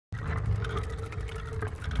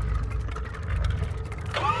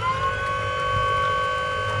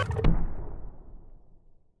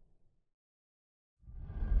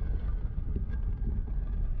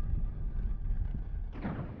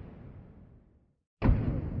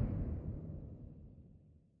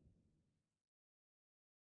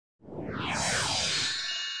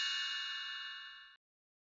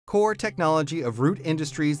core technology of root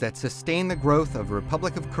industries that sustain the growth of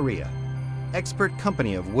Republic of Korea. Expert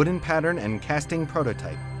company of wooden pattern and casting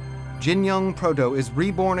prototype. JYproto is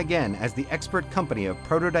reborn again as the expert company of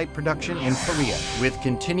prototype production in Korea, with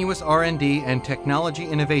continuous R&D and technology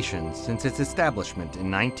innovations since its establishment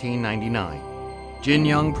in 1999.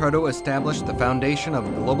 JYproto established the foundation of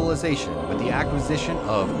globalization with the acquisition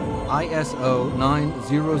of ISO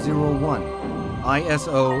 9001,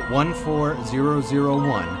 ISO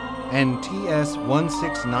 14001, and TS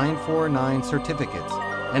 16949 certificates,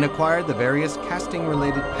 and acquired the various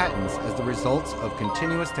casting-related patents as the results of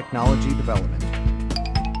continuous technology development.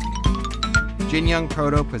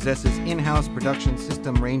 JYproto possesses in-house production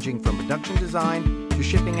system ranging from production design to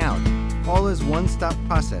shipping out, all as one-stop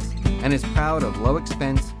process, and is proud of low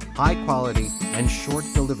expense, high quality, and short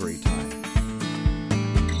delivery time.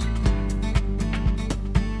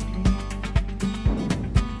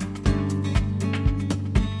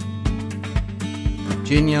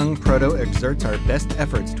 JYproto exerts our best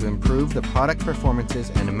efforts to improve the product performances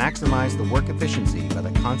and maximize the work efficiency by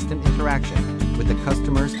the constant interaction with the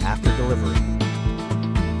customers after delivery.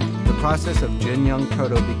 The process of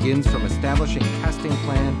JYproto begins from establishing casting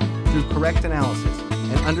plan through correct analysis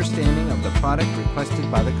and understanding of the product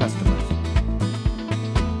requested by the customers.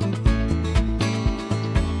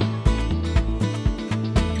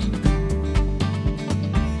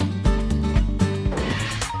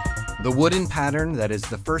 The wooden pattern that is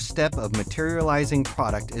the first step of materializing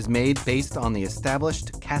product is made based on the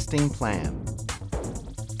established casting plan.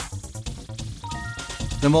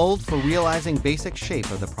 The mold for realizing basic shape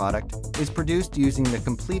of the product is produced using the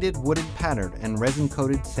completed wooden pattern and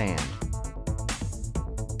resin-coated sand.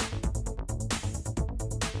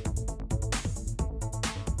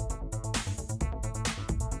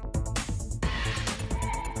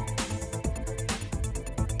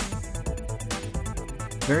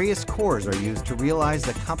 Various cores are used to realize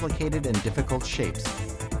the complicated and difficult shapes.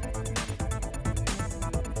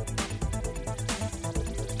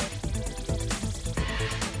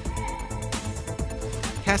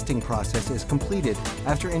 Casting process is completed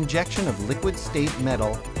after injection of liquid state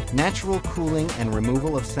metal, natural cooling, and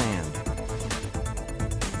removal of sand.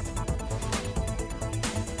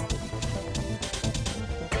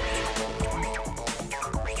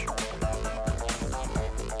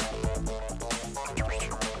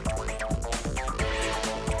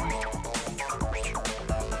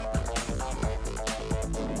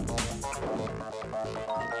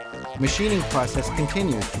 Machining process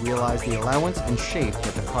continues to realize the allowance and shape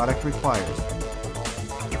that the product requires.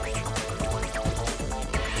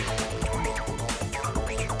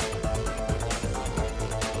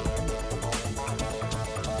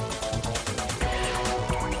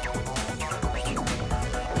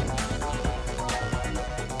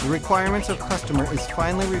 The requirements of customer is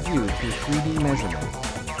finally reviewed through 3D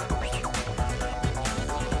measurement.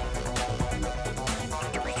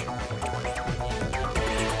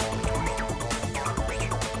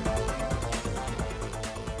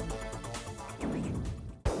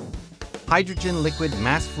 Hydrogen liquid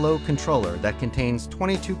mass flow controller that contains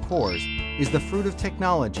 22 cores is the fruit of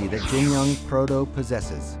technology that JYproto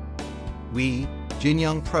possesses. We,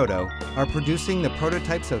 JYproto, are producing the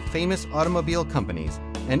prototypes of famous automobile companies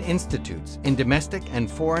and institutes in domestic and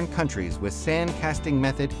foreign countries with sandcasting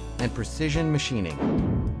method and precision machining.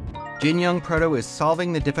 JYproto is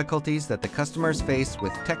solving the difficulties that the customers face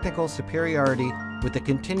with technical superiority with the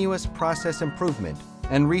continuous process improvement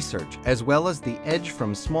and research, as well as the edge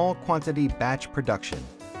from small quantity batch production.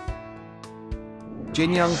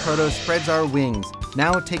 JYproto spreads our wings,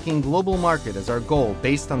 now taking global market as our goal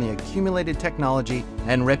based on the accumulated technology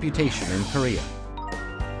and reputation in Korea.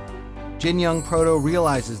 JYproto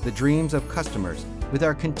realizes the dreams of customers with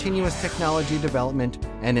our continuous technology development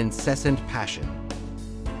and incessant passion.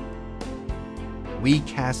 We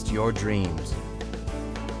cast your dreams.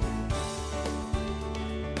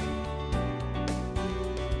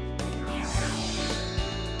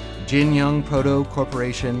 JYproto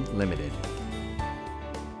Corporation Limited.